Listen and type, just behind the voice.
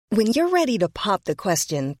When you're ready to pop the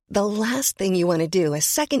question, the last thing you want to do is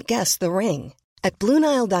second-guess the ring. At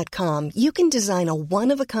BlueNile.com, you can design a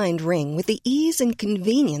one-of-a-kind ring with the ease and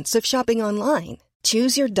convenience of shopping online.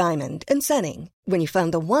 Choose your diamond and setting. When you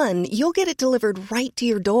find the one, you'll get it delivered right to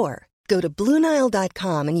your door. Go to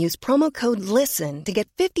BlueNile.com and use promo code LISTEN to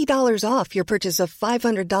get $50 off your purchase of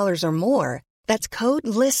 $500 or more. That's code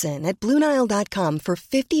LISTEN at BlueNile.com for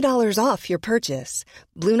 $50 off your purchase.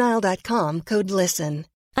 BlueNile.com, code LISTEN.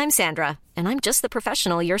 I'm Sandra, and I'm just the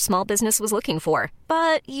professional your small business was looking for.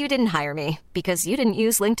 But you didn't hire me because you didn't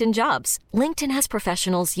use LinkedIn Jobs. LinkedIn has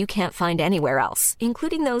professionals you can't find anywhere else,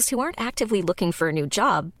 including those who aren't actively looking for a new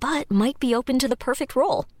job, but might be open to the perfect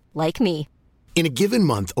role, like me. In a given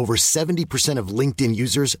month, over 70% of LinkedIn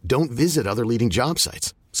users don't visit other leading job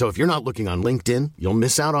sites. So if you're not looking on LinkedIn, you'll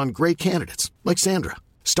miss out on great candidates like Sandra.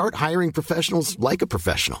 Start hiring professionals like a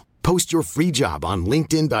professional. Post your free job on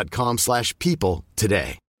linkedin.com/people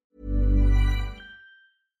today.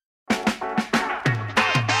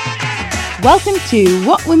 Welcome to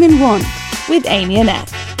What Women Want with Amy and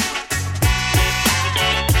Eth.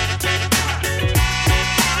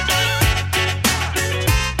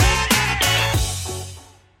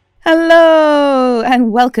 Hello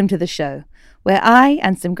and welcome to the show, where I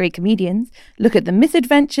and some great comedians look at the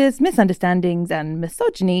misadventures, misunderstandings and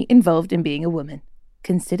misogyny involved in being a woman.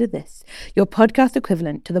 Consider this your podcast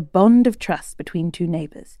equivalent to the bond of trust between two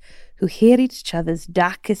neighbours who hear each other's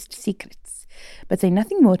darkest secrets, but say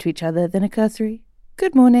nothing more to each other than a cursory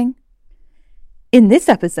good morning. In this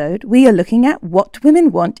episode, we are looking at what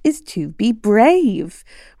women want is to be brave.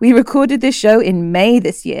 We recorded this show in May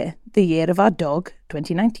this year, the year of our dog,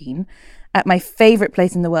 2019, at my favourite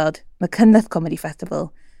place in the world, Machynlleth Comedy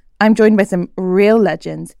Festival. I'm joined by some real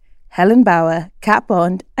legends, Helen Bauer, Kat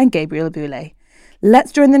Bond and Gabriel Abule.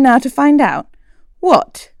 Let's join them now to find out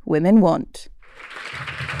what women want.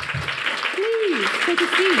 Please, take a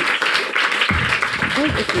seat.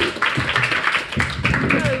 Take a seat.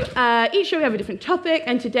 So, each show we have a different topic,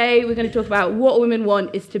 and today we're going to talk about what women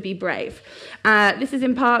want is to be brave. This is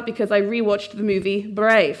in part because I rewatched the movie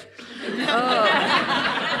Brave.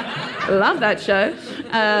 Love that show.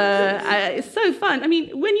 It's so fun. I mean,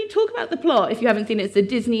 when you talk about the plot, if you haven't seen it, it's a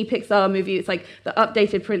Disney Pixar movie. It's like the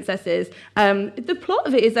updated princesses. The plot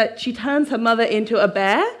of it is that she turns her mother into a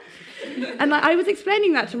bear. And I was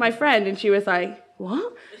explaining that to my friend, and she was like,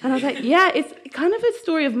 what? And I was like, yeah, it's kind of a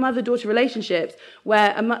story of mother-daughter relationships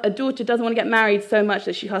where a daughter doesn't want to get married so much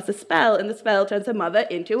that she casts a spell, and the spell turns her mother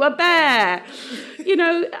into a bear. You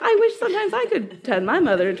know, I wish sometimes I could turn my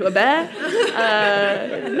mother into a bear.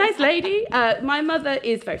 Nice lady. My mother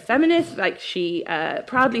is very feminist, like she,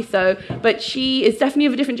 proudly so, but she is definitely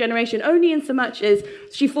of a different generation, only in so much as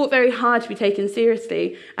she fought very hard to be taken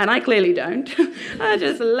seriously, and I clearly don't. I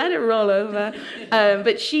just let it roll over.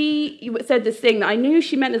 But she said this thing that I knew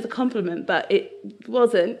she meant as a compliment, but it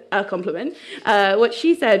wasn't a compliment. What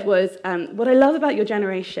she said was, what I love about your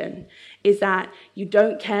generation is that you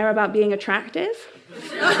don't care about being attractive.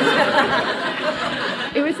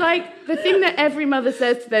 It was like the thing that every mother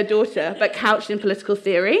says to their daughter, but couched in political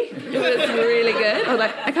theory. It was really good. I was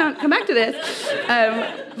like, I can't come back to this.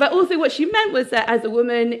 But also what she meant was that as a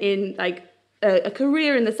woman in like a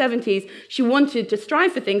career in the 70s, she wanted to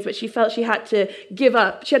strive for things, but she felt she had to give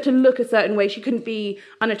up. She had to look a certain way. She couldn't be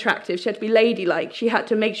unattractive. She had to be ladylike. She had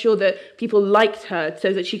to make sure that people liked her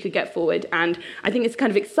so that she could get forward. And I think it's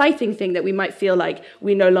kind of exciting thing that we might feel like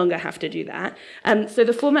we no longer have to do that. So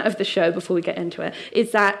the format of the show, before we get into it,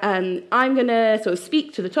 is that I'm going to sort of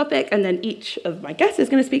speak to the topic, and then each of my guests is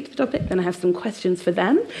going to speak to the topic. Then I have some questions for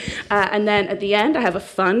them. And then at the end, I have a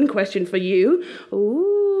fun question for you.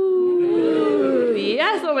 Ooh.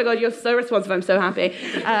 Yes, oh my God, you're so responsive, I'm so happy.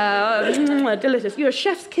 Delicious. You're a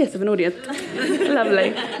chef's kiss of an audience.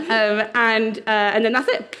 Lovely. And then that's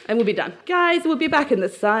it, and we'll be done. Guys, we'll be back in the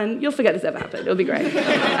sun. You'll forget this ever happened. It'll be great.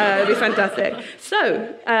 It'll be fantastic.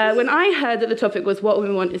 So, when I heard that the topic was what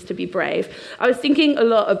women want is to be brave, I was thinking a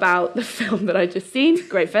lot about the film that I'd just seen.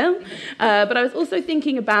 Great film. But I was also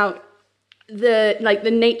thinking about the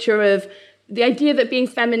nature of the idea that being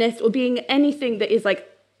feminist or being anything that is like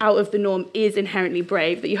out of the norm is inherently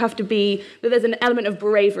brave, that you have to be, that there's an element of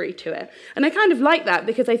bravery to it. And I kind of like that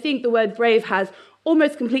because I think the word brave has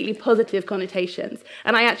almost completely positive connotations.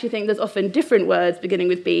 And I actually think there's often different words beginning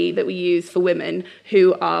with B that we use for women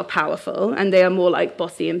who are powerful, and they are more like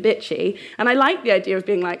bossy and bitchy. And I like the idea of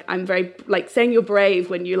being like, I'm very, like saying you're brave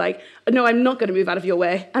when you like no, I'm not going to move out of your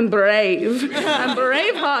way. I'm brave. I'm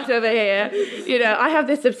Braveheart over here. You know, I have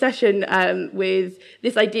this obsession with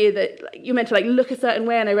this idea that you're meant to like look a certain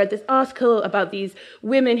way. And I read this article about these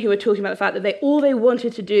women who were talking about the fact that all they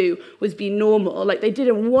wanted to do was be normal. Like they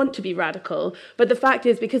didn't want to be radical. But the fact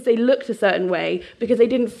is, because they looked a certain way, because they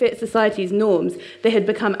didn't fit society's norms, they had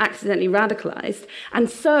become accidentally radicalized. And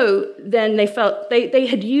so then they felt they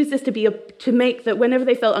had used this to make that whenever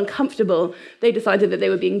they felt uncomfortable, they decided that they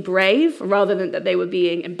were being brave rather than that they were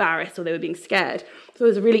being embarrassed or they were being scared. So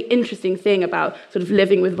there's a really interesting thing about sort of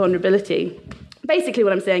living with vulnerability. Basically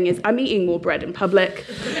what I'm saying is I'm eating more bread in public.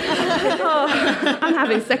 I'm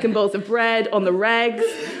having second bowls of bread on the regs.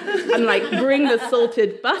 I'm like, bring the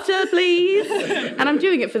salted butter, please. And I'm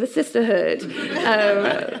doing it for the sisterhood.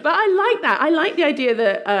 But I like that. I like the idea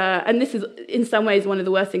that, and this is in some ways one of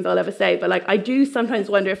the worst things I'll ever say, but like I do sometimes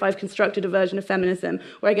wonder if I've constructed a version of feminism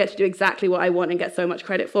where I get to do exactly what I want and get so much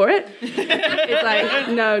credit for it. It's like,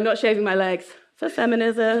 no, not shaving my legs. For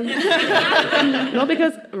feminism, not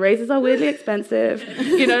because razors are weirdly expensive.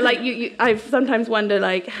 You know, like I sometimes wonder,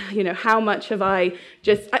 like, you know, how much have I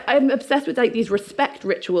just? I'm obsessed with like these respect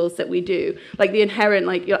rituals that we do, like the inherent,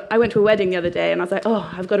 like I went to a wedding the other day and I was like,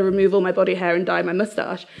 oh, I've got to remove all my body hair and dye my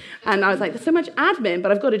mustache, and I was like, there's so much admin,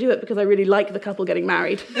 but I've got to do it because I really like the couple getting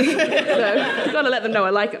married, so I've got to let them know I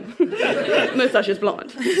like them. Mustache is blonde.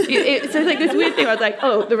 So it's like this weird thing. I was like,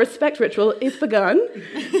 oh, the respect ritual is begun.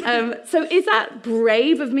 So is that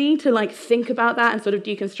brave of me to like think about that and sort of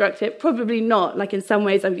deconstruct it? Probably not. Like in some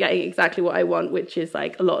ways I'm getting exactly what I want, which is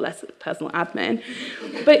like a lot less personal admin.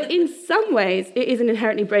 But in some ways it is an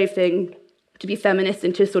inherently brave thing to be feminist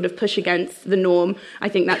and to sort of push against the norm. I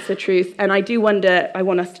think that's the truth. And I do wonder, I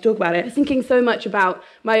want us to talk about it. I was thinking so much about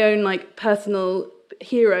my own like personal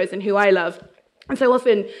heroes and who I love. And so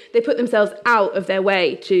often they put themselves out of their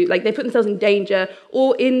way to, like, they put themselves in danger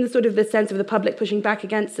or in sort of the sense of the public pushing back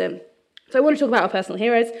against them. So I want to talk about our personal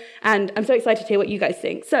heroes, and I'm so excited to hear what you guys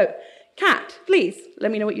think. So, Kat, please, let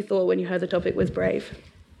me know what you thought when you heard the topic was brave.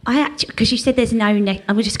 I actually, because you said there's no,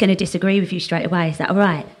 I'm just going to disagree with you straight away. Is that all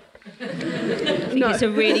right? I think it's a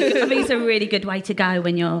really good way to go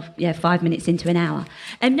when you're 5 minutes into an hour.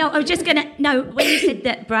 No, I was just going to, when you said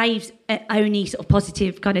that brave's only sort of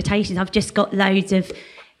positive connotations, I've just got loads of,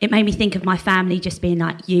 it made me think of my family just being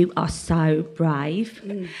like, you are so brave,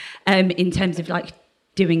 in terms of like,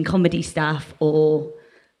 doing comedy stuff or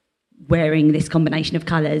wearing this combination of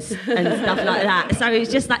colours and stuff like that. So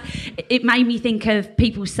it's just like, it made me think of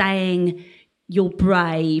people saying you're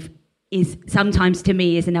brave is sometimes to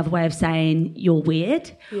me is another way of saying you're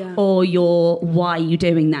weird, or why are you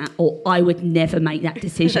doing that, or I would never make that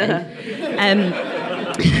decision.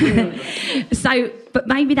 So, but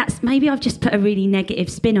maybe I've just put a really negative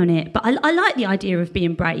spin on it. But I like the idea of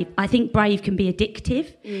being brave. I think brave can be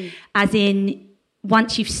addictive, as in,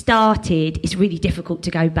 once you've started, it's really difficult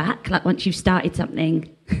to go back. Like once you've started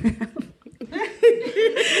something, it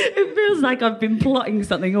feels like I've been plotting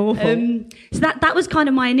something awful. So that was kind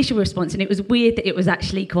of my initial response, and it was weird that it was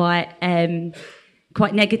actually quite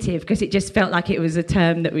negative, because it just felt like it was a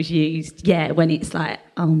term that was used, when it's like,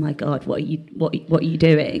 oh my God, what are you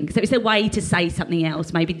doing? So it's a way to say something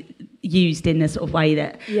else, maybe used in the sort of way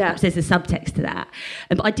that perhaps there's a subtext to that.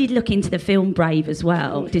 But I did look into the film Brave as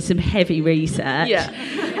well, did some heavy research.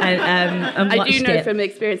 And I do know from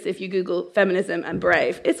experience, if you Google feminism and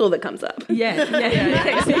brave, it's all that comes up. It's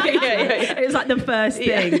like the first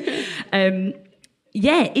thing.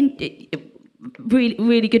 Really,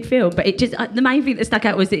 really good film, but it just the main thing that stuck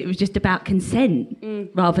out was it was just about consent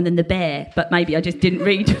rather than the bear. But maybe I just didn't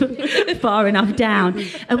read far enough down.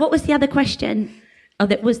 And what was the other question? Oh,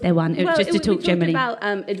 was there one? It was just to talk generally about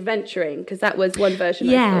adventuring, because that was one version.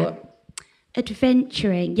 I thought.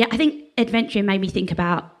 Adventuring. Yeah, I think adventuring made me think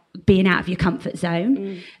about being out of your comfort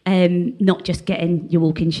zone, not just getting your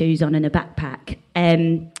walking shoes on and a backpack.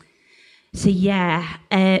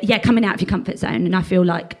 Coming out of your comfort zone. And I feel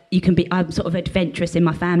like I'm sort of adventurous in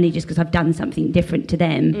my family just because I've done something different to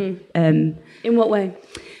them. In what way?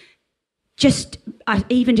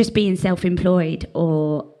 Even just being self-employed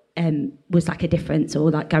or was like a difference,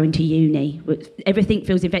 or like going to uni. Everything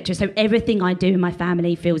feels adventurous. So everything I do in my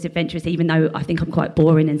family feels adventurous, even though I think I'm quite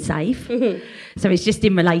boring and safe. So it's just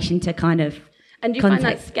in relation to kind of. And do you find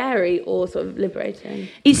that scary or sort of liberating?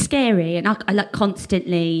 It's scary, and I like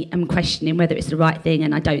constantly am questioning whether it's the right thing,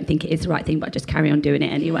 and I don't think it is the right thing, but I just carry on doing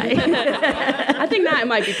it anyway. I think that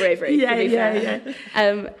might be bravery.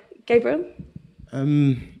 Gabriel?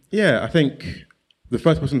 I think the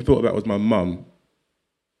first person I thought about was my mum,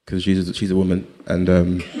 because she's a woman, and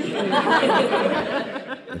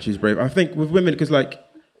and she's brave. I think with women, because like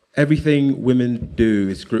everything women do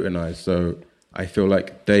is scrutinized. So I feel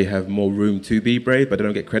like they have more room to be brave, but they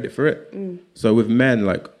don't get credit for it. So with men,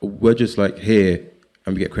 like, we're just like here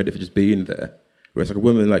and we get credit for just being there. Whereas like a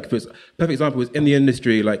woman, like, perfect example is in the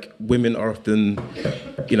industry, like, women are often,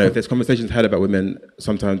 you know, if there's conversations had about women,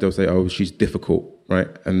 sometimes they'll say, oh, she's difficult, right?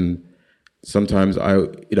 And sometimes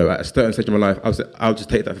you know, at a certain stage of my life, I'll just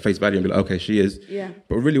take that for face value and be like, okay, she is. Yeah.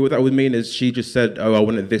 But really what that would mean is she just said, oh, I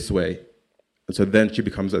want it this way. And so then she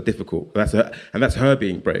becomes difficult. That's her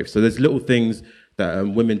being brave. So there's little things that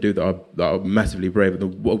women do that are massively brave,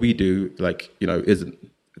 and what we do, like, you know, isn't,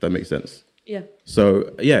 if that makes sense. Yeah.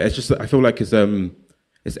 So yeah, it's just, I feel like it's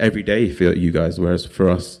every day for you guys, whereas for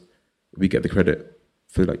us, we get the credit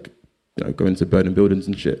for, like, you know, going to burning buildings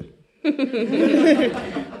and shit.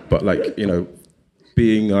 But like, you know,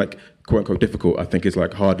 being like quote unquote difficult, I think is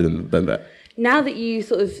like harder than that. Now that you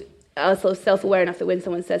sort of are sort of self-aware enough that when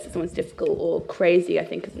someone says that someone's difficult or crazy, I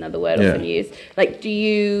think is another word often used, like,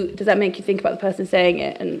 does that make you think about the person saying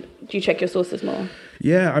it, and do you check your sources more?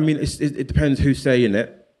 Yeah, I mean, it depends who's saying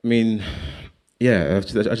it. I mean, yeah, I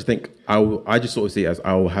just think I just sort of see it as,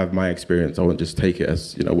 I'll have my experience. I won't just take it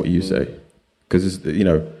as, you know, what you say. Because, you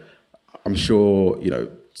know, I'm sure, you know,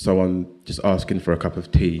 someone just asking for a cup of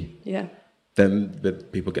tea, then the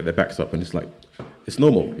people get their backs up and it's like, it's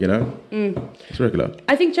normal, you know? It's regular.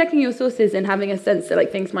 I think checking your sources and having a sense that,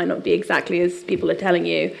 like, things might not be exactly as people are telling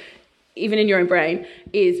you, even in your own brain,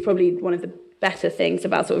 is probably one of the better things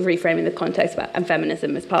about sort of reframing the context and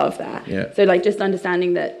feminism as part of that. Yeah. So, like, just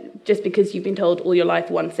understanding that just because you've been told all your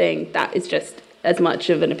life one thing, that is just as much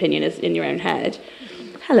of an opinion as in your own head.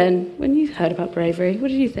 Helen, when you heard about bravery, what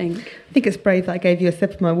did you think? I think it's brave that I gave you a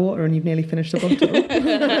sip of my water and you've nearly finished the bottle. Did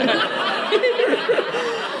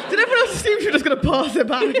everyone else assume you were just going to pass it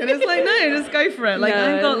back? And it's like, no, just go for it. Like,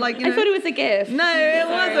 no. I've got, like, you know, I thought it was a gift. No, it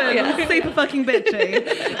wasn't. Yeah. It was super fucking bitchy.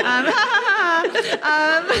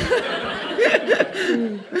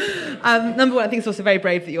 Number one, I think it's also very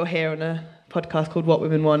brave that you're here on a podcast called What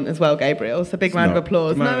Women Want as well, Gabriel. So big round of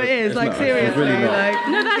applause. No, it is. Like, seriously. Really like,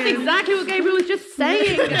 no, that's exactly what Gabriel was just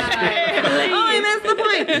saying. Oh, I missed the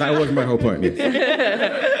point. That was my whole point, yes.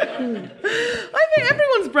 I think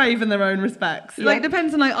everyone's brave in their own respects. Like, it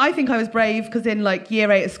depends on, like, I think I was brave because in, like,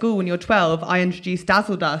 year 8 at school when you're 12, I introduced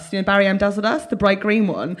Dazzle Dust, you know, Barry M. Dazzle Dust, the bright green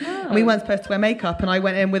one. Oh. And we weren't supposed to wear makeup, and I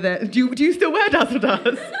went in with it. Do you still wear Dazzle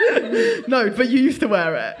Dust? No, but you used to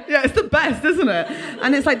wear it. Yeah, it's the best, isn't it?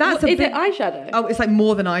 And it's like, that's Is it eyeshadow? Oh, it's like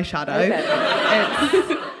more than eyeshadow. Okay.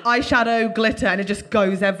 It's eyeshadow, glitter, and it just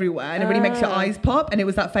goes everywhere, and it really makes your eyes pop. And it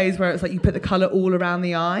was that phase where it's like you put the colour all around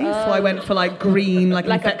the eyes. So I went for like green, like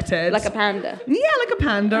infected. Like a panda. Yeah, like a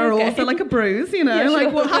panda, or also like a bruise, you know, Yeah, like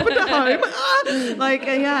sure. what happened at home.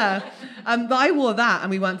 Yeah. But I wore that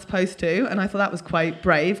and we weren't supposed to, and I thought that was quite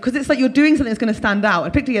brave, because it's like you're doing something that's going to stand out,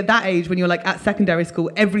 and particularly at that age when you're like at secondary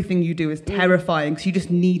school, everything you do is terrifying because you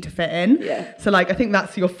just need to fit in. Yeah. So like I think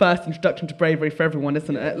that's your first introduction to bravery for everyone,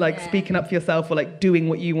 isn't it? Like speaking up for yourself, or like doing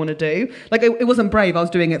what you want to do. Like it wasn't brave, I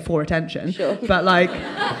was doing it for attention. Sure. But like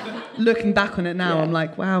looking back on it now, I'm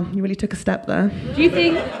like, wow, you really took a step there. Do you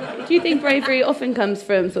think bravery often comes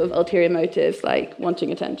from sort of ulterior motives, like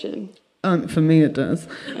wanting attention? For me, it does.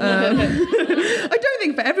 I don't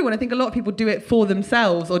think for everyone. I think a lot of people do it for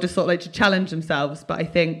themselves, or just sort of like to challenge themselves. But I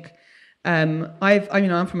think I'm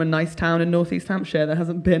from a nice town in northeast Hampshire. There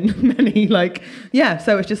hasn't been many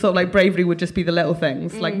so it's just sort of like bravery would just be the little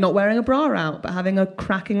things, like not wearing a bra out, but having a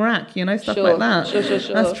cracking rack, you know, stuff like that. Sure.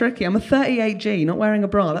 That's tricky. I'm a 38G, not wearing a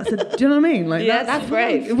bra. Do you know what I mean? Like, yeah, that's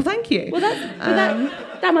brave. Well, thank you. Well,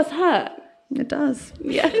 that must hurt. It does.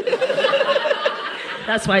 Yeah.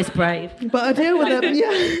 That's why it's brave. But I deal with it.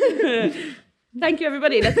 Yeah. Thank you,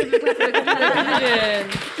 everybody. Let's give a clap for television.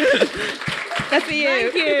 That's for you.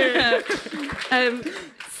 Thank you.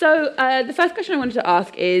 So the first question I wanted to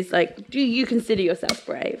ask is, like, do you consider yourself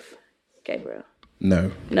brave, Gabriel?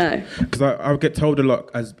 No. Because I get told a lot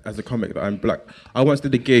as a comic that I'm black. I once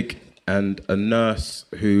did a gig, and a nurse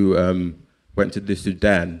who went to the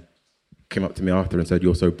Sudan came up to me after and said,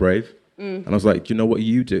 "You're so brave." And I was like, do you know what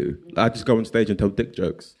you do? I just go on stage and tell dick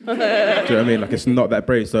jokes. Do you know what I mean? Like, it's not that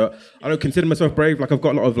brave. So I don't consider myself brave. Like, I've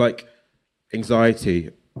got a lot of, like,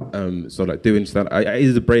 anxiety. So, like, doing stuff, I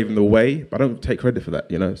is brave in the way, but I don't take credit for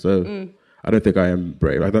that, you know? So I don't think I am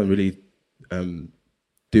brave. I don't really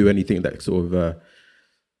do anything that sort of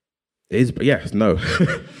is, but yes, no.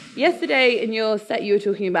 Yesterday in your set, you were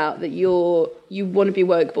talking about that you want to be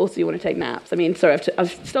woke, but also you want to take naps. I mean, sorry,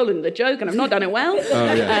 I've stolen the joke and I've not done it well.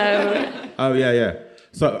 Oh, yeah.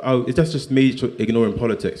 So it's just me ignoring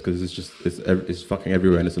politics, because it's fucking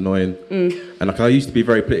everywhere and it's annoying. And like, I used to be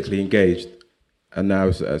very politically engaged, and now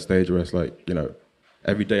it's at a stage where it's like, you know,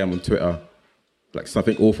 every day I'm on Twitter, like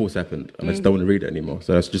something awful's happened, and I just don't want to read it anymore.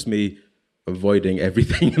 So that's just me avoiding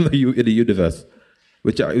everything in the universe,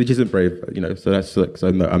 which isn't brave, you know. So that's like, so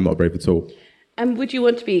no, I'm not brave at all. And would you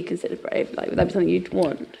want to be considered brave? Like, would that be something you'd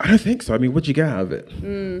want? I don't think so. I mean, what do you get out of it?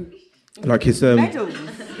 Like his Medals.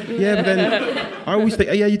 Yeah, but then I always think,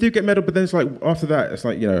 yeah, you do get medal, but then it's like after that, it's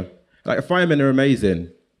like, you know, like firemen are amazing,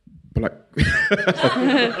 but like,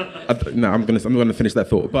 no, I'm gonna finish that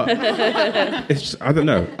thought. But it's just, I don't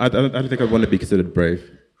know. I don't think I want to be considered brave.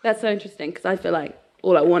 That's so interesting because I feel like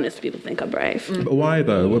all I want is for people to think I'm brave. But why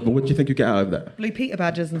though? What do you think you get out of that? Blue Peter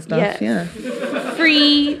badges and stuff. Yeah.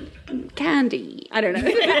 Free candy. I don't know.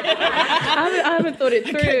 I haven't thought it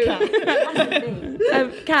through.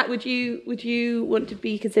 Kat, would you want to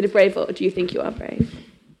be considered brave, or do you think you are brave?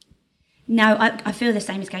 No, I feel the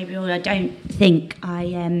same as Gabriel. I don't think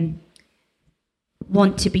I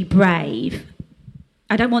want to be brave.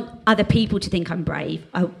 I don't want other people to think I'm brave.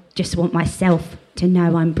 I just want myself to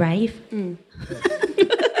know I'm brave.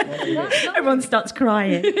 Everyone starts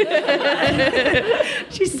crying.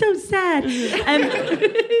 She's so sad.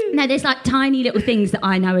 No, there's like tiny little things that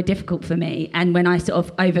I know are difficult for me, and when I sort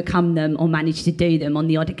of overcome them or manage to do them on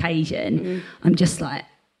the odd occasion, I'm just like,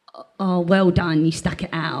 oh, well done, you stuck it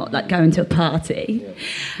out, like going to a party.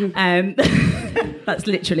 That's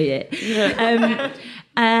literally it.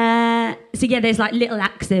 So yeah, there's like little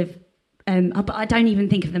acts of, but I don't even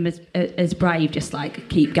think of them as brave, just like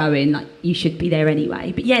keep going, like you should be there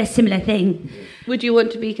anyway. But yeah, similar thing. Would you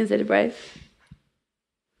want to be considered brave?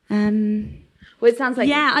 Well, it sounds like...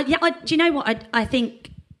 Yeah, do you know what? I think,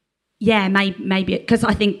 yeah, maybe, because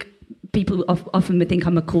I think people often would think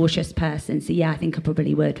I'm a cautious person. So yeah, I think I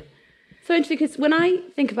probably would. So interesting, because when I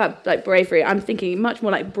think about like bravery, I'm thinking much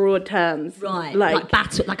more like broad terms. Right, like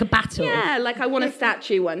battle, like a battle. Yeah, like I want a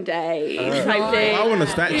statue one day type thing. I want a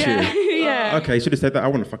statue. Yeah. Okay, you should have said that. I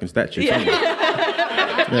want a fucking statue. Yeah.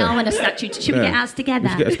 I want a statue. Should we get ours together? We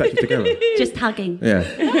should get a statue together. Just hugging. Yeah.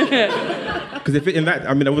 Because if in that,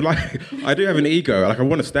 I mean, I do have an ego. Like I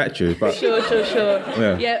want a statue, but Sure.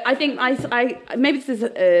 Yeah, I think I maybe this is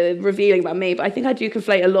revealing about me, but I think I do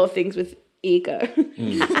conflate a lot of things with ego.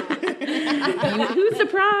 Who's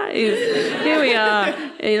surprised? Here we are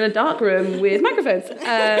in a dark room with microphones.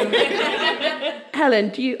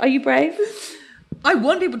 Helen, are you brave? I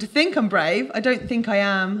want people to think I'm brave. I don't think I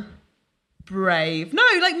am brave. No,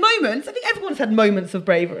 like moments. I think everyone's had moments of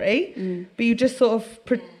bravery, but you just sort of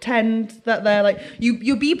pretend that they're like,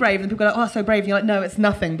 you'll be brave and people go like, oh, so brave. And you're like, no, it's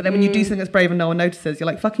nothing. But then when you do something that's brave and no one notices, you're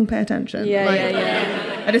like, fucking pay attention. Yeah.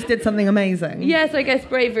 I just did something amazing. Yeah, so I guess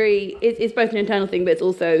bravery is both an internal thing, but it's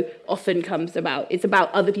also often it's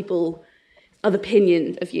about other people, other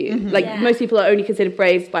opinions of you. Mm-hmm. Most people are only considered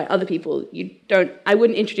brave by other people. I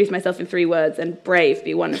wouldn't introduce myself in 3 words and brave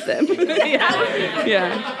be one of them.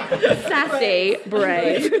 yeah. Sassy,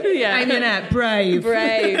 brave. Yeah. I'm in it, brave.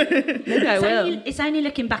 Maybe I will. It's only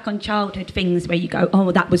looking back on childhood things where you go,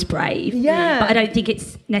 oh, that was brave. Yeah. But I don't think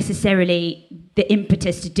it's necessarily the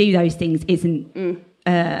impetus to do those things isn't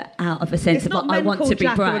out of a sense of I want to be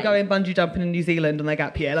brave. It's not men called Jack who are going bungee jumping in New Zealand on their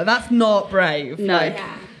gap year. Like, that's not brave. No.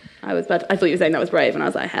 I thought you were saying that was brave, and I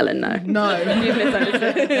was like, Helen, no. No. You've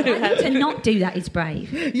misunderstood. To not do that is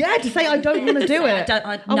brave. Yeah, to say I don't want to do it.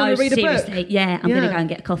 I want to read seriously, a book. Yeah, I'm going to go and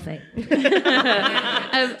get a coffee.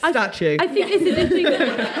 Statue. I think this is interesting.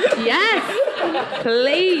 Yes,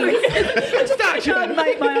 please. Statue. I'll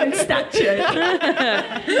make my own statue.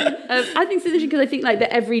 I think it's interesting because I think like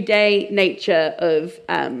the everyday nature of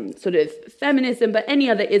sort of feminism, but any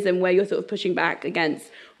other ism where you're sort of pushing back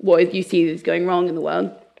against what you see is going wrong in the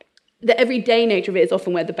world, the everyday nature of it is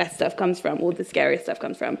often where the best stuff comes from or the scariest stuff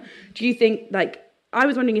comes from. Do you think, I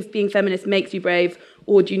was wondering if being feminist makes you brave,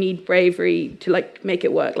 or do you need bravery to make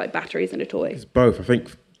it work like batteries in a toy? It's both. I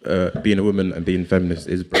think being a woman and being feminist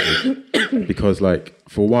is brave because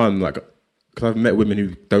for one, because I've met women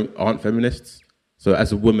who aren't feminists. So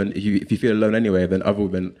as a woman, if you feel alone anyway, then other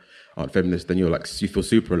women aren't feminists, then you feel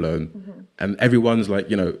super alone. Mm-hmm. And everyone's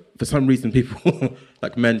for some reason people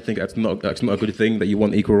men think that's not a good thing, that you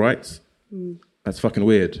want equal rights. That's fucking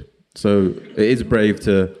weird. So it is brave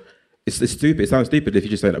to, it's stupid, it sounds stupid if you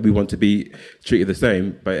just say that we want to be treated the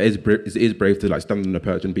same, but it is brave to stand on a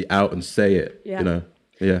perch and be out and say it. Yeah.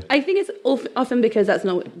 Yeah. I think it's often because that's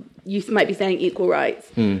not, you might be saying equal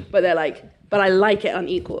rights, but they're like, but I like it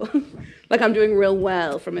unequal. I'm doing real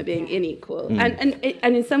well from it being unequal. And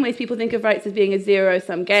in some ways, people think of rights as being a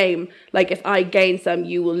zero-sum game. If I gain some,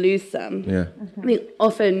 you will lose some. Yeah. I think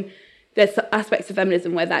often there's aspects of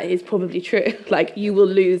feminism where that is probably true. Like, you will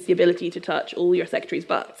lose the ability to touch all your secretaries'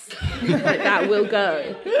 butts. Like, that will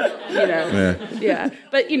go, you know. Yeah.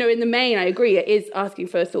 But, you know, in the main, I agree, it is asking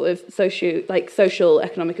for sort of social,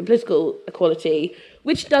 economic and political equality,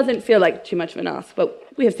 which doesn't feel like too much of an ask, but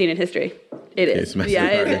we have seen in history. It is. It's massive,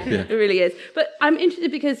 it really is. But I'm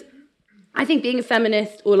interested because I think being a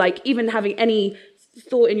feminist, or like even having any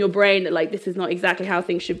thought in your brain that like this is not exactly how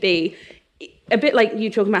things should be, a bit like you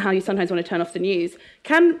talking about how you sometimes want to turn off the news,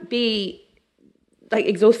 can be like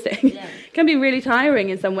exhausting, can be really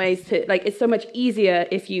tiring in some ways. To like, it's so much easier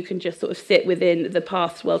if you can just sort of sit within the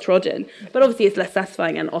paths well trodden, but obviously it's less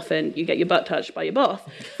satisfying, and often you get your butt touched by your boss,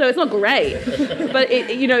 so it's not great. But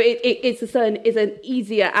it's an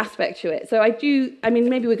easier aspect to it. So I mean,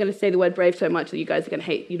 maybe we're going to say the word brave so much that you guys are going to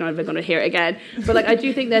hate, you're never going to hear it again, but like I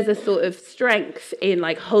do think there's a sort of strength in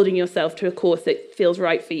like holding yourself to a course that feels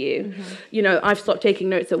right for you. You know, I've stopped taking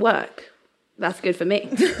notes at work. That's good for me.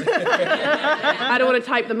 I don't want to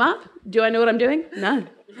type them up. Do I know what I'm doing? No.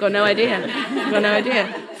 Got no idea.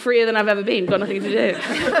 Freer than I've ever been. Got nothing to do.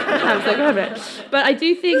 I'm so glad of it. But I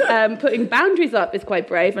do think putting boundaries up is quite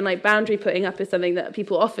brave, and like boundary putting up is something that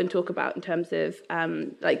people often talk about in terms of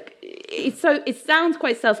it sounds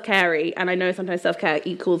quite self-care-y, and I know sometimes self-care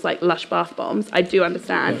equals like lush bath bombs. I do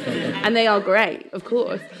understand. And they are great, of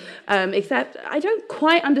course. Except I don't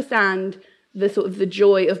quite understand the sort of the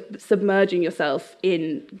joy of submerging yourself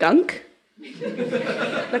in gunk.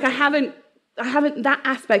 Like I haven't, that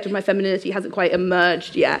aspect of my femininity hasn't quite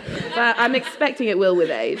emerged yet, but I'm expecting it will with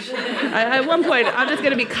age. At one point, I'm just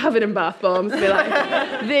going to be covered in bath bombs, be like,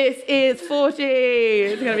 this is 40,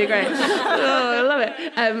 it's going to be great. Oh, I love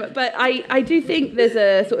it. But I do think there's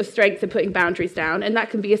a sort of strength in putting boundaries down, and that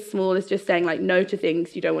can be as small as just saying like no to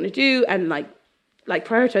things you don't want to do, and like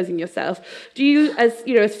prioritizing yourself. Do you, as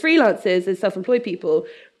freelancers, as self-employed people,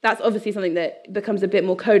 that's obviously something that becomes a bit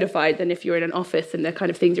more codified than if you're in an office and the kind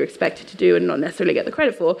of things you're expected to do and not necessarily get the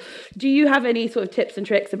credit for. Do you have any sort of tips and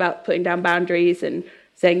tricks about putting down boundaries and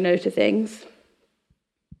saying no to things?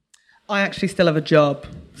 I actually still have a job.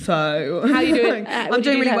 So how are you doing? I'm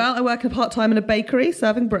doing really well. I work part-time in a bakery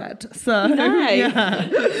serving bread. So nice. Yeah.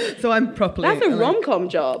 So I'm properly. That's a rom-com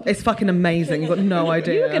job. It's fucking amazing. You've got no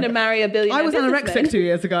idea. You were going to marry a billionaire. I was anorexic 2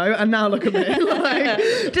 years ago, and now look at me.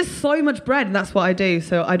 Like, just so much bread, and that's what I do.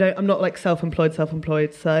 So I'm not like self-employed.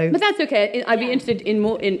 So. But that's okay. I'd be interested in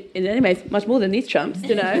more in anyways, much more than these chumps,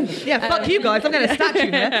 you know. Yeah, fuck you guys. I'm going to statue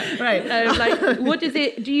here. Right. Like, what does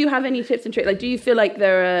it? Do you have any tips and tricks? Like, do you feel like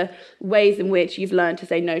there are ways in which you've learned to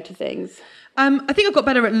say no to things? I think I've got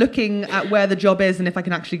better at looking at where the job is and if I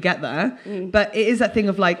can actually get there. But it is that thing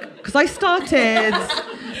of like, because I started,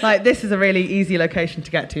 like, this is a really easy location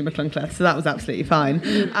to get to, McClunkcliffe, so that was absolutely fine.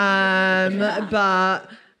 But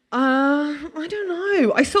I don't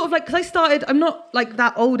know. I sort of like, because I started, I'm not like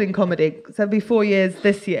that old in comedy, so it'll be 4 years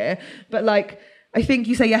this year, but like, I think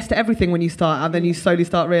you say yes to everything when you start, and then you slowly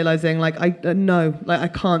start realising, like, I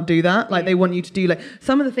can't do that. Like, they want you to do, like,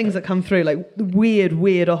 some of the things that come through, like,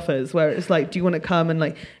 weird offers, where it's like, do you want to come and,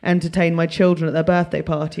 like, entertain my children at their birthday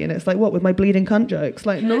party? And it's like, what, with my bleeding cunt jokes?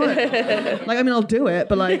 Like, no. Like, I mean, I'll do it,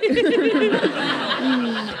 but, like,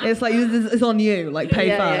 it's like, it's on you, like,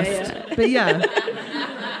 pay first. Yeah. But, yeah.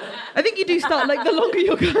 I think you do start, like, the longer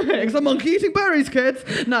you're going, because I'm monkey eating berries, kids.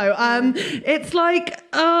 No, it's like,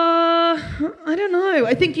 I don't know.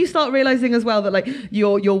 I think you start realising as well that, like,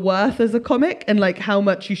 your worth as a comic and, like, how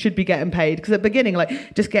much you should be getting paid. Because at the beginning,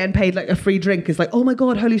 like, just getting paid, like, a free drink is like, oh, my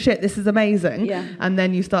God, holy shit, this is amazing. Yeah. And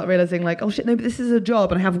then you start realising, like, oh, shit, no, but this is a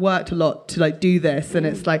job, and I have worked a lot to, like, do this. And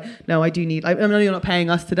it's like, no, I do need, I know you're not paying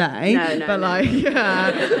us today. No, but, like,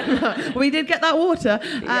 yeah. We did get that water.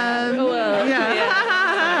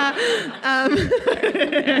 There's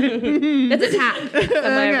a tap.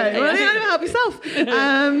 Okay. Well, you know, help yourself.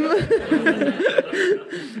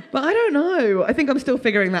 But I don't know. I think I'm still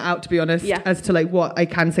figuring that out, to be honest, as to like what I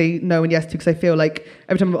can say no and yes to, because I feel like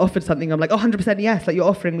every time I'm offered something, I'm like, 100% yes, like you're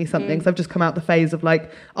offering me something. So I've just come out the phase of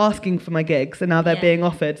like asking for my gigs, and now they're being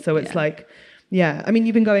offered. So it's like, I mean,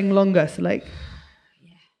 you've been going longer, so like...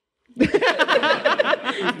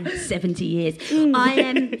 70 years.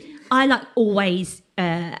 I like always,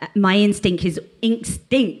 my instinct is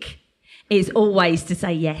always to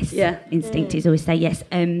say yes. Yeah. Instinct is always say yes.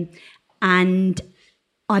 And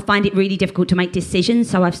I find it really difficult to make decisions,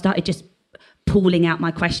 so I've started just pooling out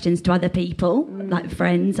my questions to other people, like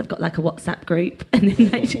friends. I've got like a WhatsApp group, and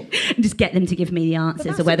then and just get them to give me the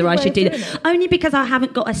answers or whether I should do that. Only because I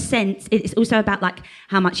haven't got a sense. It's also about like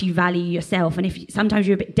how much you value yourself, and if sometimes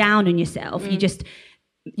you're a bit down on yourself,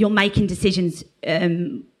 you're making decisions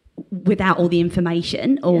without all the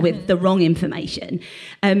information or with the wrong information.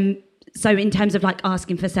 so in terms of like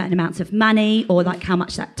asking for certain amounts of money or like how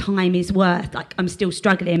much that time is worth, like I'm still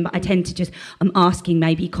struggling, but I tend to I'm asking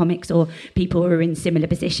maybe comics or people who are in similar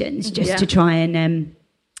positions just to try and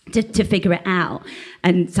to figure it out.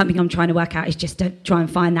 And something I'm trying to work out is just to try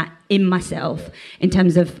and find that in myself in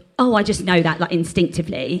terms of, I just know that like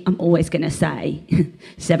instinctively I'm always going to say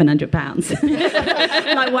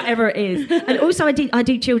 £700 like whatever it is. And also I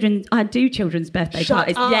do children's birthday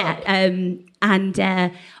parties.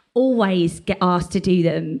 And always get asked to do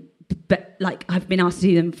them, but like I've been asked to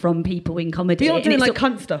do them from people in comedy. You're not doing like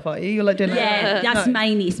cunt stuff, are you? You're like doing it's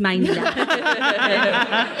mainly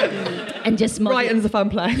that. And just Brighton's a fun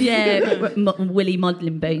place. Willy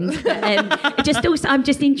modelling boons. I'm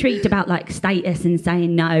just intrigued about like status and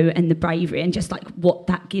saying no and the bravery and just like what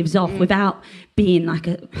that gives off without being like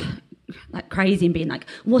crazy and being like,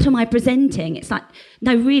 what am I presenting? It's like,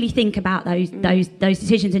 no, really think about those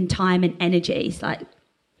decisions and time and energy. It's like,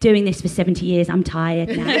 doing this for 70 years, I'm tired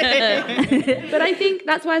now. But I think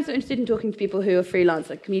that's why I'm so interested in talking to people who are freelance,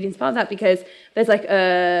 like comedians, part of that, because there's like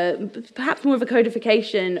perhaps more of a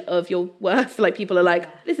codification of your worth. Like people are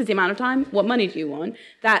like, this is the amount of time, what money do you want?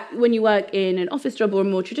 That when you work in an office job or a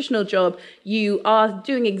more traditional job, you are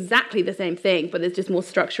doing exactly the same thing, but there's just more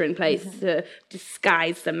structure in place to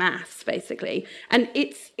disguise the maths, basically. And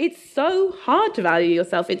it's so hard to value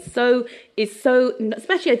yourself. It's so,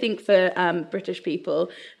 especially I think for British people.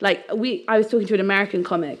 Like I was talking to an American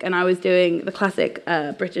comic and I was doing the classic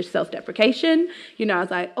British self-deprecation. You know, I was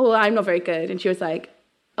like, oh, I'm not very good. And she was like,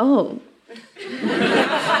 oh.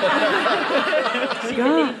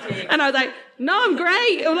 God. And I was like, no, I'm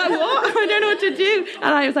great. I'm like, what? I don't know what to do. And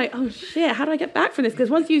I was like, oh shit, how do I get back from this? Because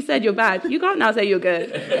once you said you're bad, you can't now say you're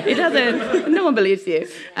good. It doesn't, no one believes you.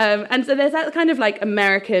 And so there's that kind of like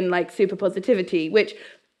American like super positivity, which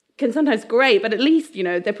can sometimes great, but at least, you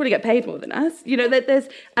know, they probably get paid more than us. You know,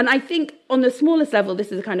 and I think on the smallest level,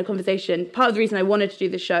 this is a kind of conversation. Part of the reason I wanted to do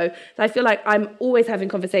this show is I feel like I'm always having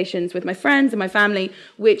conversations with my friends and my family,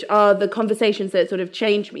 which are the conversations that sort of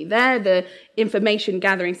change me. They're the information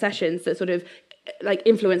gathering sessions that sort of like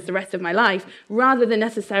influence the rest of my life, rather than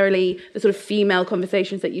necessarily the sort of female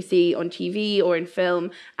conversations that you see on TV or in film.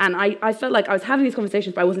 And I felt like I was having these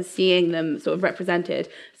conversations, but I wasn't seeing them sort of represented.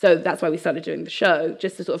 So that's why we started doing the show,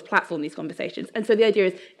 just to sort of platform these conversations. And so the idea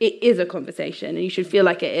is it is a conversation and you should feel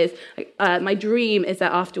like it is. My dream is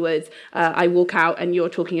that afterwards I walk out and you're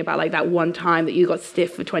talking about like that one time that you got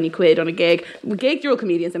stiff for 20 quid on a gig. Gigs, you're all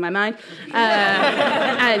comedians in my mind.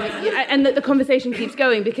 And that the conversation keeps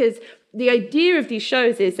going, because the idea of these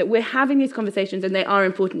shows is that we're having these conversations and they are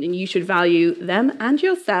important and you should value them and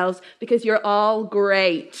yourselves because you're all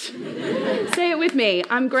great. Say it with me.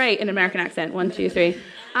 I'm great in American accent. 1, 2, 3.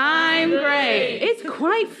 I'm great. It's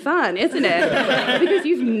quite fun, isn't it? Because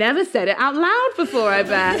you've never said it out loud before, I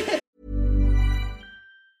bet.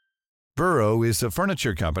 Burrow is a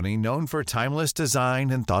furniture company known for timeless design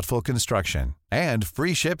and thoughtful construction and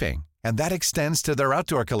free shipping. And that extends to their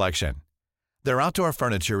outdoor collection. Their outdoor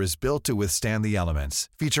furniture is built to withstand the elements,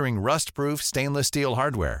 featuring rust-proof stainless steel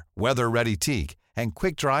hardware, weather-ready teak, and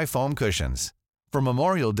quick-dry foam cushions. For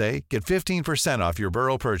Memorial Day, get 15% off your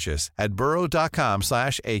Burrow purchase at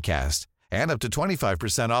burrow.com/ACAST and up to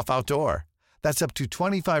 25% off outdoor. That's up to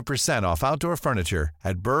 25% off outdoor furniture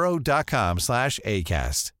at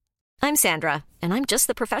burrow.com/ACAST. I'm Sandra, and I'm just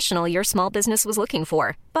the professional your small business was looking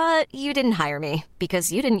for. But you didn't hire me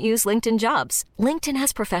because you didn't use LinkedIn Jobs. LinkedIn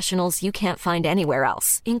has professionals you can't find anywhere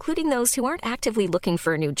else, including those who aren't actively looking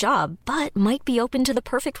for a new job, but might be open to the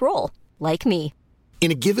perfect role, like me. In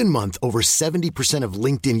a given month, over 70% of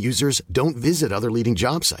LinkedIn users don't visit other leading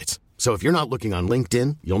job sites. So if you're not looking on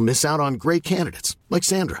LinkedIn, you'll miss out on great candidates like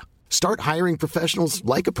Sandra. Start hiring professionals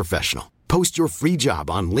like a professional. Post your free job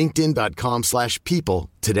on linkedin.com/people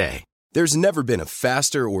today. There's never been a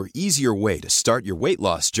faster or easier way to start your weight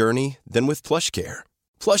loss journey than with PlushCare.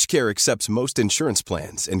 PlushCare accepts most insurance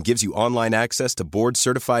plans and gives you online access to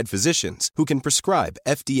board-certified physicians who can prescribe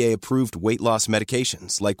FDA-approved weight loss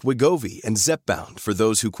medications like Wegovy and Zepbound for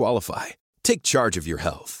those who qualify. Take charge of your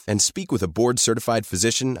health and speak with a board-certified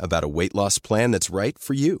physician about a weight loss plan that's right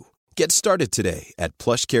for you. Get started today at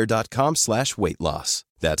plushcare.com/weightloss.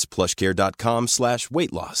 That's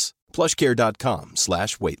plushcare.com/weightloss.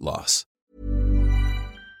 plushcare.com/weightloss.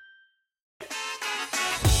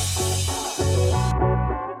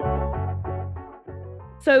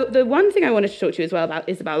 So the one thing I wanted to talk to you as well about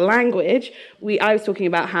is about language. I was talking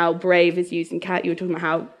about how brave is used in Cat. You were talking about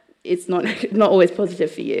how it's not always positive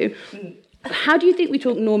for you. How do you think we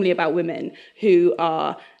talk normally about women who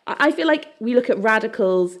are I feel like we look at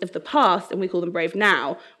radicals of the past and we call them brave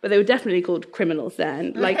now, but they were definitely called criminals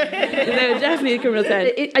then. Like, they were definitely criminals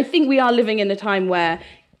then. I think we are living in a time where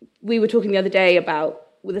we were talking the other day about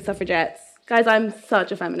with the suffragettes. Guys, I'm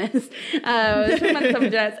such a feminist. I was talking about the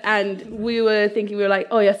suffragettes, and we were like,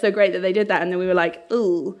 oh yeah, so great that they did that. And then we were like,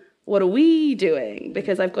 ooh, what are we doing?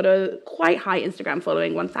 Because I've got a quite high Instagram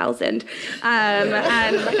following, 1,000. And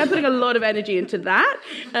like, I'm putting a lot of energy into that.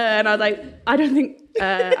 And I was like, I don't think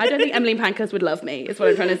Emmeline Pankhurst would love me, is what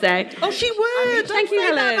I'm trying to say. Oh, she would. Thank you,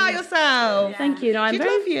 Don't say that Helen. about yourself. Yeah. Thank you. No, I'm She'd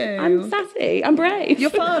very, love you. I'm sassy. I'm brave.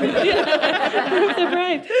 You're fun. I'm so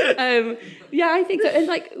brave. Yeah, I think so. And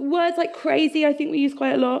like words like crazy, I think we use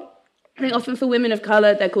quite a lot. I think often for women of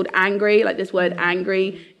colour, they're called angry. Like this word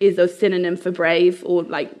angry is a synonym for brave, or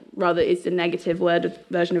like rather it's a negative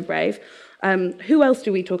version of brave. Who else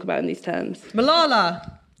do we talk about in these terms?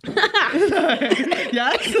 Malala.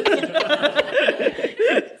 Yes.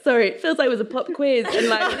 Sorry, it feels like it was a pop quiz, and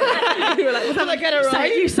like we were like, "Did I get it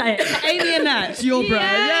right?" You say it. Amy Annette, your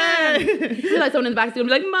brand. Yeah. I feel like someone in the back is gonna be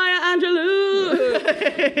like Maya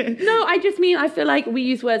Angelou. No, I just mean I feel like we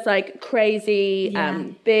use words like crazy,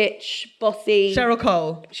 bitch, bossy. Cheryl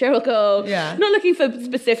Cole. Yeah. Not looking for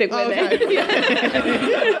specific women. Okay.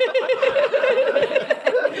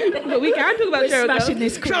 But we can talk about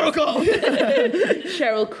Cheryl Cole.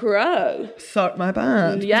 Cheryl Crow. Sorry, my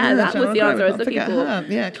bad. Yeah, that was Cheryl the Crow, answer I was can't looking forget for. her.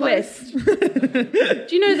 Yeah, Twist.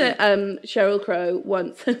 Do you know that Cheryl Crow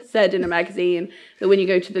once said in a magazine that when you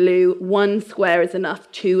go to the loo, 1 square is enough,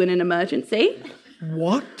 2 in an emergency?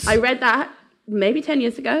 What? I read that maybe 10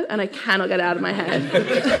 years ago, and I cannot get it out of my head.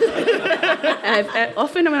 And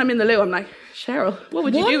often when I'm in the loo, I'm like, Cheryl, what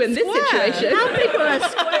would you do in this situation? How big were a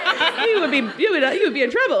square? You would be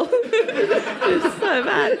in trouble. It's so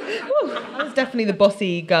bad. Whew. I was definitely the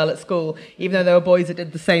bossy girl at school, even though there were boys that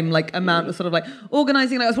did the same like amount of sort of like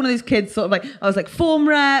organising. Like I was one of those kids, sort of like I was like form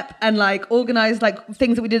rep and like organised like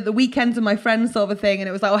things that we did at the weekends with my friends, sort of a thing. And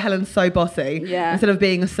it was like, oh, Helen's so bossy, instead of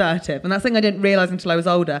being assertive. And that's something I didn't realise until I was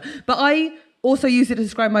older. But I also used it to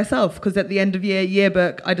describe myself, because at the end of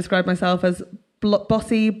yearbook, I described myself as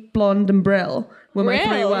bossy, blonde, and brill. Were my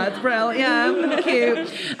 3 words. Brill, yeah, cute.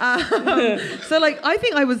 So like, I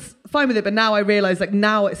think I was fine with it, but now I realise like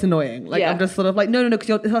now it's annoying. Like I'm just sort of like, no,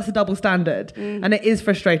 because that's a double standard, and it is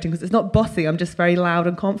frustrating because it's not bossy. I'm just very loud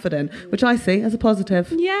and confident, which I see as a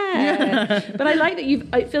positive. Yeah. But I like that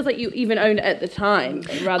it feels like you even owned it at the time,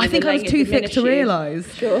 rather. I think I was too thick to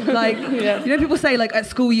realise. Sure. Like, you know, people say like at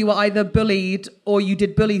school you were either bullied or you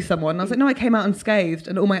did bully someone. And I was like, no, I came out unscathed,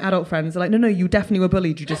 and all my adult friends are like, no, you definitely were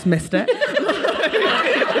bullied. You just missed it.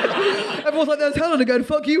 Everyone's like, there's Helen again,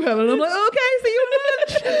 fuck you, Helen. And I'm like, okay, see you at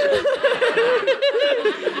lunch.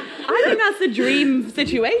 I think that's the dream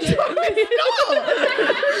situation. No, it's not.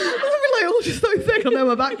 I'll be like, oh, she's so thick. I'm in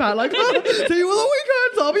my backpack, like, oh, see you on the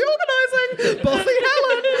weekends, I'll be organising. Bossy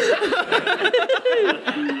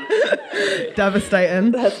Helen.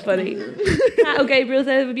 Devastating. That's funny. Kat or Gabriel, has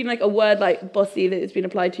there ever been like a word like bossy that has been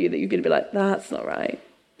applied to you that you're going to be like, that's not right?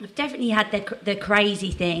 I've definitely had the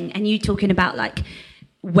crazy thing, and you talking about like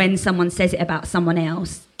when someone says it about someone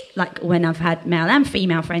else, like when I've had male and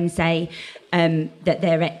female friends say that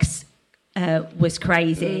their ex was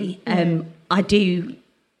crazy, I do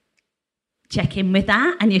check in with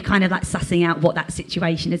that, and you're kind of like sussing out what that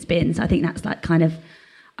situation has been. So I think that's like kind of,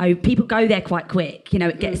 people go there quite quick, you know,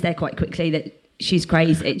 it gets there quite quickly that she's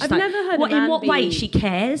crazy. I've never heard a man in what way she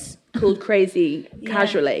cares. Called crazy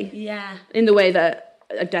casually. Yeah. In the way that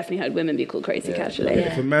I've definitely heard women be called crazy casually.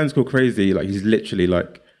 If a man's called crazy, like he's literally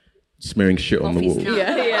like smearing shit on the wall.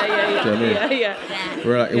 Yeah. Do you know what I mean?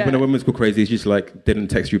 Where like, when a woman's called crazy, she's just like didn't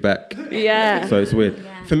text you back. Yeah. So it's weird.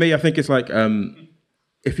 Yeah. For me, I think it's like I'm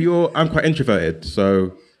quite introverted,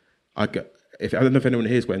 so I don't know if anyone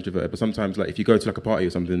here is quite introverted, but sometimes like if you go to like a party or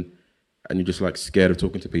something and you're just like scared of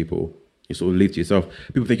talking to people, you sort of leave to yourself.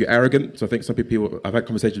 People think you're arrogant. So I think some people, I've had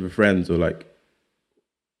conversations with friends or like,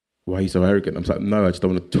 why are you so arrogant? I'm like, no, I just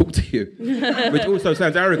don't want to talk to you. Which also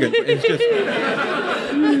sounds arrogant, but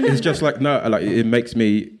it's just like, no, like it makes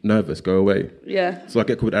me nervous, go away. Yeah. So I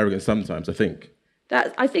get called arrogant sometimes, I think.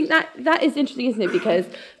 I think that is interesting, isn't it? Because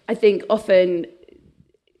I think often,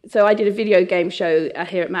 so I did a video game show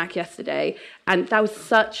here at Mac yesterday, and that was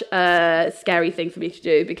such a scary thing for me to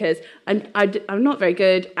do because I'm not very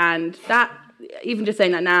good, and that, even just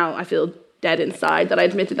saying that now, I feel dead inside that I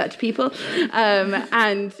admitted that to people.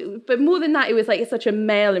 But more than that, it was like it's such a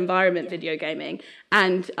male environment, video gaming.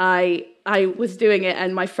 And I was doing it,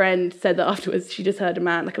 and my friend said that afterwards she just heard a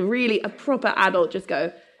man, like a proper adult, just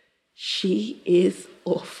go, she is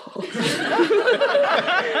awful. He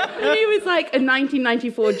was like a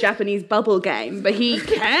 1994 Japanese bubble game, but he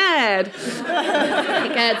cared. He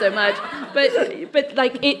cared so much. But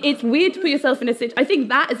like, it's weird to put yourself in a situation. I think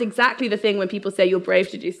that is exactly the thing when people say you're brave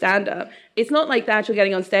to do stand-up. It's not like the actual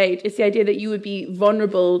getting on stage. It's the idea that you would be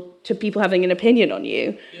vulnerable to people having an opinion on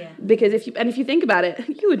you. Yeah. Because if you think about it,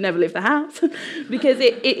 you would never leave the house. Because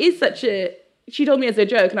it is such a... She told me as a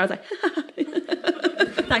joke, and I was like...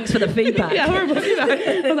 Thanks for the feedback. Yeah, horrible feedback.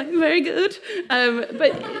 I was like, very good.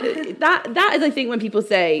 But that is, I think, when people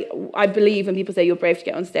say, I believe when people say you're brave to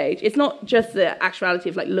get on stage, it's not just the actuality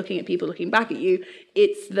of like looking at people, looking back at you.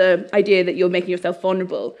 It's the idea that you're making yourself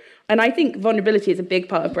vulnerable. And I think vulnerability is a big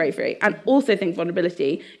part of bravery. And also think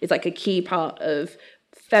vulnerability is like a key part of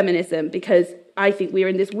feminism, because I think we're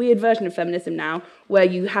in this weird version of feminism now where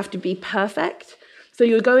you have to be perfect. So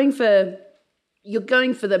you're going for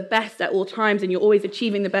the best at all times, and you're always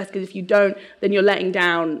achieving the best, because if you don't, then you're letting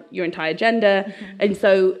down your entire gender. Mm-hmm. And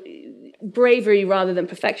so bravery rather than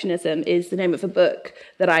perfectionism is the name of a book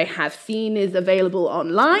that I have seen is available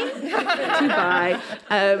online to buy.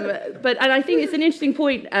 And I think it's an interesting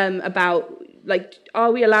point about, like,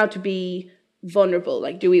 are we allowed to be vulnerable?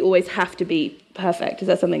 Like, do we always have to be perfect? Is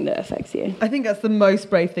that something that affects you? I think that's the most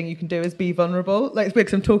brave thing you can do, is be vulnerable. Like, it's weird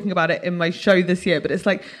because I'm talking about it in my show this year, but it's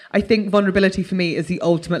like, I think vulnerability for me is the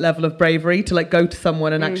ultimate level of bravery, to like go to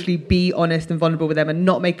someone and actually be honest and vulnerable with them and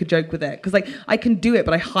not make a joke with it. Because like, I can do it,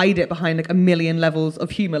 but I hide it behind like a million levels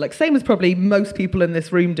of humor, like same as probably most people in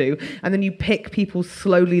this room do. And then you pick people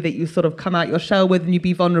slowly that you sort of come out your shell with and you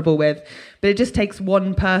be vulnerable with. But it just takes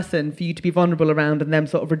one person for you to be vulnerable around and them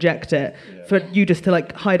sort of reject it, for you just to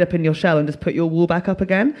like hide up in your shell and just put your wall back up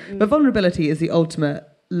again. But vulnerability is the ultimate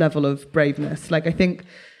level of braveness. Like, I think,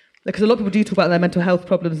 because a lot of people do talk about their mental health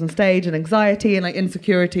problems on stage and anxiety and like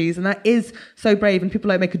insecurities, and that is so brave, and people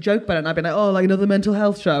like make a joke about it, and I've been like, oh, like another mental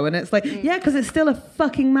health show, and it's like, yeah, because it's still a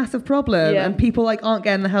fucking massive problem, and people like aren't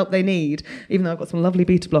getting the help they need, even though I've got some lovely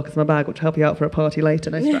beta blockers in my bag which will help you out for a party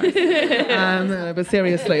later, no stress. But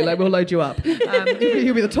seriously, like, we'll load you up.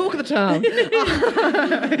 You'll be the talk of the town.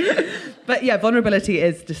 But yeah, vulnerability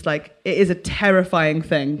is just like, it is a terrifying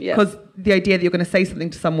thing, because the idea that you're going to say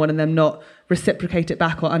something to someone and them not reciprocate it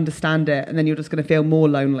back or understand it, and then you're just going to feel more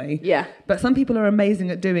lonely. Yeah. But some people are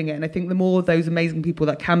amazing at doing it, and I think the more those amazing people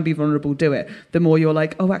that can be vulnerable do it, the more you're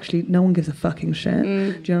like, oh, actually, no one gives a fucking shit. Do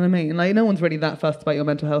you know what I mean? Like, no one's really that fussed about your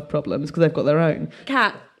mental health problems because they've got their own.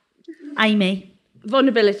 Kat. Amy.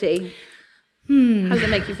 Vulnerability. How does it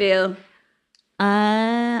make you feel?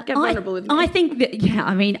 Get vulnerable with me. I think that,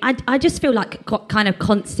 I mean, I just feel like kind of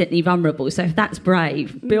constantly vulnerable. So if that's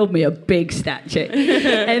brave, build me a big statue.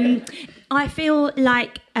 I feel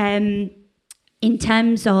like in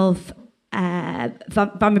terms of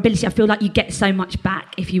vulnerability, I feel like you get so much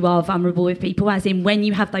back if you are vulnerable with people, as in when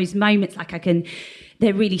you have those moments, like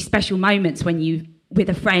they're really special moments when you, with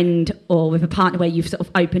a friend or with a partner, where you've sort of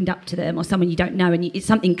opened up to them, or someone you don't know, and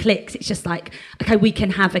something clicks. It's just like, okay, we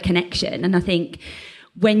can have a connection. And I think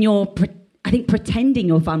when you're, pretending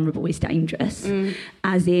you're vulnerable is dangerous,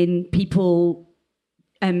 as in people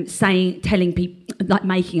telling people, like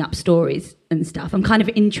making up stories and stuff. I'm kind of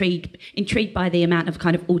intrigued by the amount of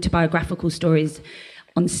kind of autobiographical stories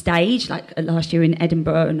on stage, like last year in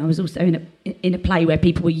Edinburgh, and I was also in a play where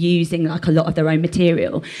people were using like a lot of their own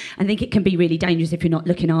material. I think it can be really dangerous if you're not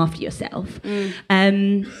looking after yourself. Wait,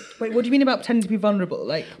 what do you mean about pretending to be vulnerable?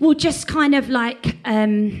 Like, well, just kind of like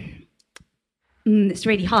it's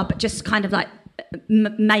really hard, but just kind of like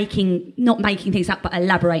not making things up, but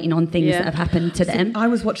elaborating on things that have happened to them. I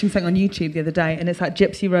was watching something on YouTube the other day, and it's that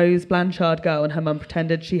Gypsy Rose Blanchard girl, and her mum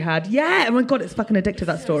pretended she had. Oh my god, it's fucking addictive,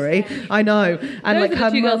 that story. I know. And those like are her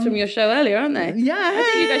the two girls from your show earlier, aren't they? Yeah, I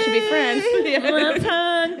think you guys should be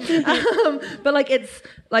friends. But like, it's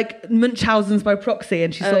like Munchausen's by proxy,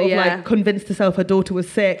 and she sort of like convinced herself her daughter was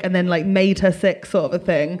sick, and then like made her sick, sort of a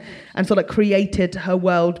thing, and sort of like created her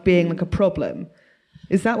world being like a problem.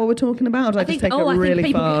 Is that what we're talking about? Or did I just take it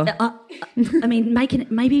really far? I mean,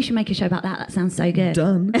 maybe you should make a show about that. That sounds so good.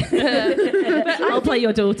 Done. I'll play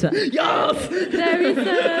your daughter. Yes! There is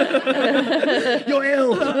You're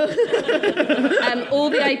ill! All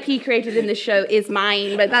the IP created in this show is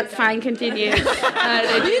mine, but that's fine, continue. You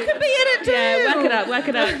can be in it too! Yeah, work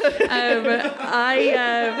it up.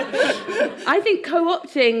 I think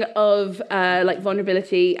co-opting of like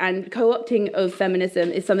vulnerability and co-opting of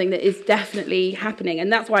feminism is something that is definitely happening.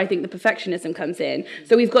 And that's why I think the perfectionism comes in.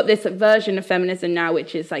 So we've got this version of feminism now,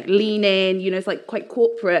 which is like lean in, it's like quite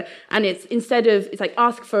corporate. And it's it's like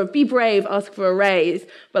be brave, ask for a raise,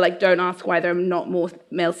 but like don't ask why there are not more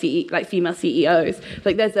female CEOs.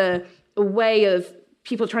 Like there's a way of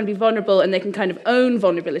people trying to be vulnerable and they can kind of own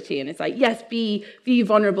vulnerability. And it's like, yes, be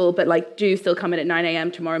vulnerable, but like do still come in at 9 a.m.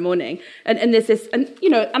 tomorrow morning. And there's this, and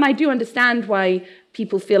and I do understand why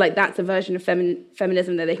people feel like that's a version of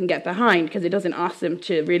feminism that they can get behind, because it doesn't ask them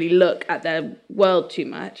to really look at their world too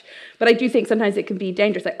much. But I do think sometimes it can be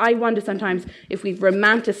dangerous. Like, I wonder sometimes if we've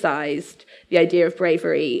romanticized the idea of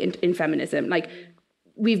bravery in feminism. Like,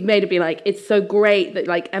 we've made it be like, it's so great that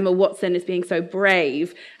like Emma Watson is being so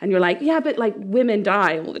brave, and you're like, yeah, but like women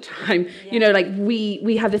die all the time. Like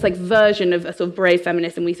we have this like version of a sort of brave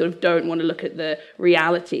feminist, and we sort of don't want to look at the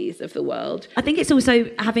realities of the world. I think it's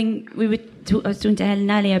also I was talking to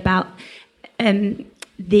Helen earlier about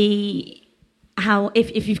how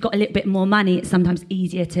if you've got a little bit more money, it's sometimes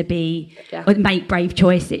easier to be or make brave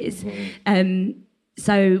choices.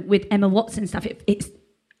 So with Emma Watson stuff, it's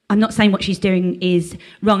I'm not saying what she's doing is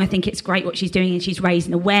wrong. I think it's great what she's doing, and she's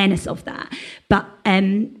raising awareness of that. But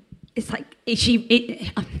it's like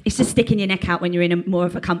it's just sticking your neck out when you're in a more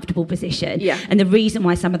of a comfortable position. Yeah. And the reason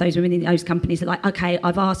why some of those women in those companies are like, okay,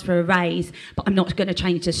 I've asked for a raise, but I'm not going to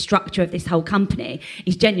change the structure of this whole company,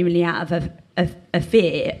 is genuinely out of a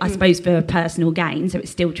fear, I suppose, for personal gain. So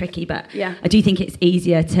it's still tricky, but I do think it's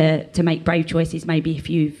easier to make brave choices maybe if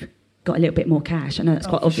you've got a little bit more cash. I know that's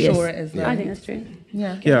quite obvious. Sure it is. I think that's true.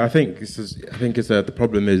 Yeah, I think the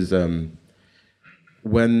problem is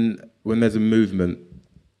when there's a movement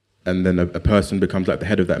and then a person becomes like the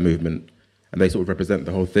head of that movement and they sort of represent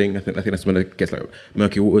the whole thing. I think that's when it gets like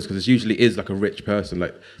murky waters, because it usually is like a rich person.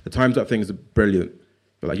 Like, the Times Up thing is brilliant,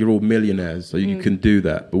 but like, you're all millionaires, so you can do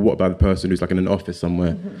that. But what about the person who's like in an office somewhere?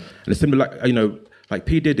 And it's similar, like, like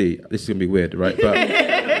P. Diddy. This is gonna be weird, right? But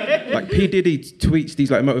like, P. Diddy tweets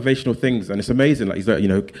these like motivational things, and it's amazing. Like, he's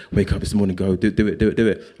like, wake up this morning, go do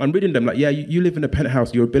it. I'm reading them like, yeah, you live in a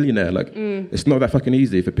penthouse, you're a billionaire. Like, it's not that fucking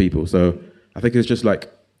easy for people. So I think it's just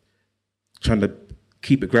like trying to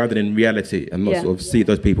keep it grounded in reality and not sort of see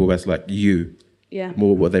those people as like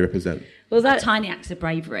more what they represent. Well, that tiny acts of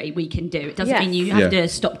bravery we can do. It doesn't mean you have to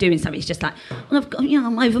stop doing something. It's just like, well,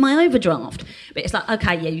 I'm over my overdraft. But it's like,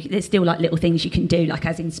 okay, there's still like little things you can do, like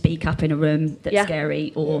as in speak up in a room that's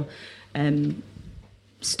scary, or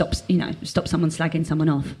stop someone slagging someone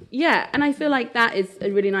off. Yeah, and I feel like that is a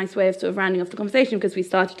really nice way of sort of rounding off the conversation, because we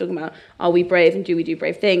started talking about, are we brave and do we do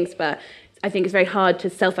brave things? But I think it's very hard to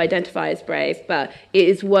self-identify as brave, but it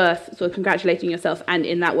is worth sort of congratulating yourself and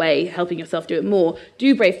in that way helping yourself do it more.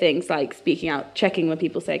 Do brave things like speaking out, checking when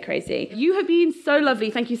people say crazy. You have been so lovely.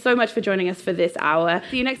 Thank you so much for joining us for this hour.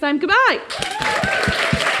 See you next time. Goodbye.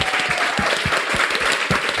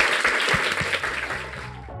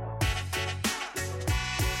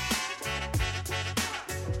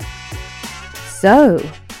 So,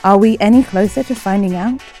 are we any closer to finding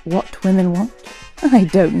out what women want? I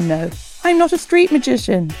don't know. I'm not a street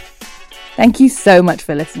magician. Thank you so much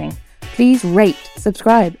for listening. Please rate,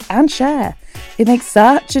 subscribe, and share. It makes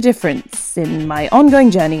such a difference in my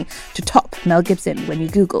ongoing journey to top Mel Gibson when you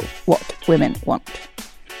Google what women want.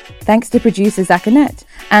 Thanks to producer Zach Annette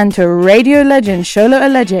and to radio legend Sholo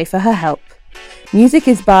Aleje for her help. Music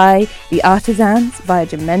is by The Artisans via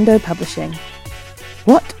Gemendo Publishing.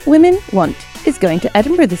 What Women Want is going to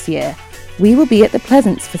Edinburgh this year. We will be at the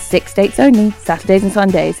Pleasance for 6 dates only, Saturdays and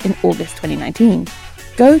Sundays in August 2019.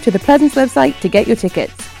 Go to the Pleasance website to get your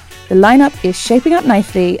tickets. The lineup is shaping up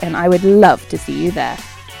nicely and I would love to see you there.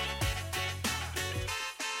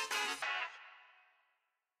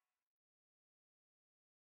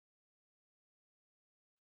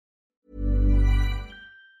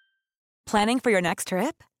 Planning for your next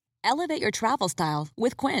trip? Elevate your travel style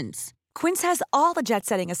with Quince. Quince has all the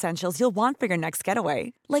jet-setting essentials you'll want for your next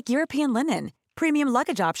getaway, like European linen, premium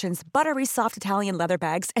luggage options, buttery soft Italian leather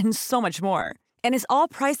bags, and so much more. And is all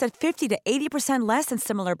priced at 50 to 80% less than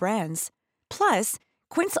similar brands. Plus,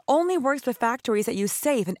 Quince only works with factories that use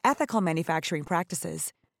safe and ethical manufacturing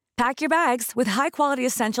practices. Pack your bags with high-quality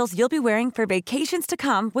essentials you'll be wearing for vacations to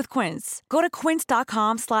come with Quince. Go to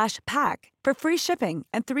quince.com/pack for free shipping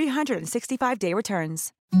and 365-day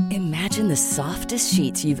returns. Imagine the softest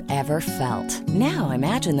sheets you've ever felt. Now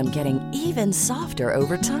imagine them getting even softer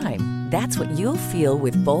over time. That's what you'll feel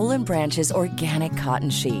with Boll & Branch's organic cotton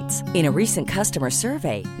sheets. In a recent customer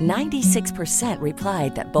survey, 96%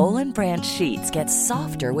 replied that Boll & Branch sheets get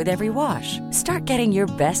softer with every wash. Start getting your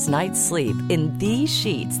best night's sleep in these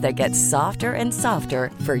sheets that get softer and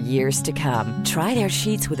softer for years to come. Try their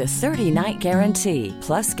sheets with a 30-night guarantee.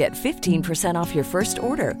 Plus, get 15% off your first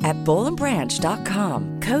order at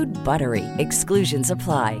bollandbranch.com. Code BUTTERY. Exclusions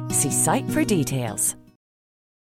apply. See site for details.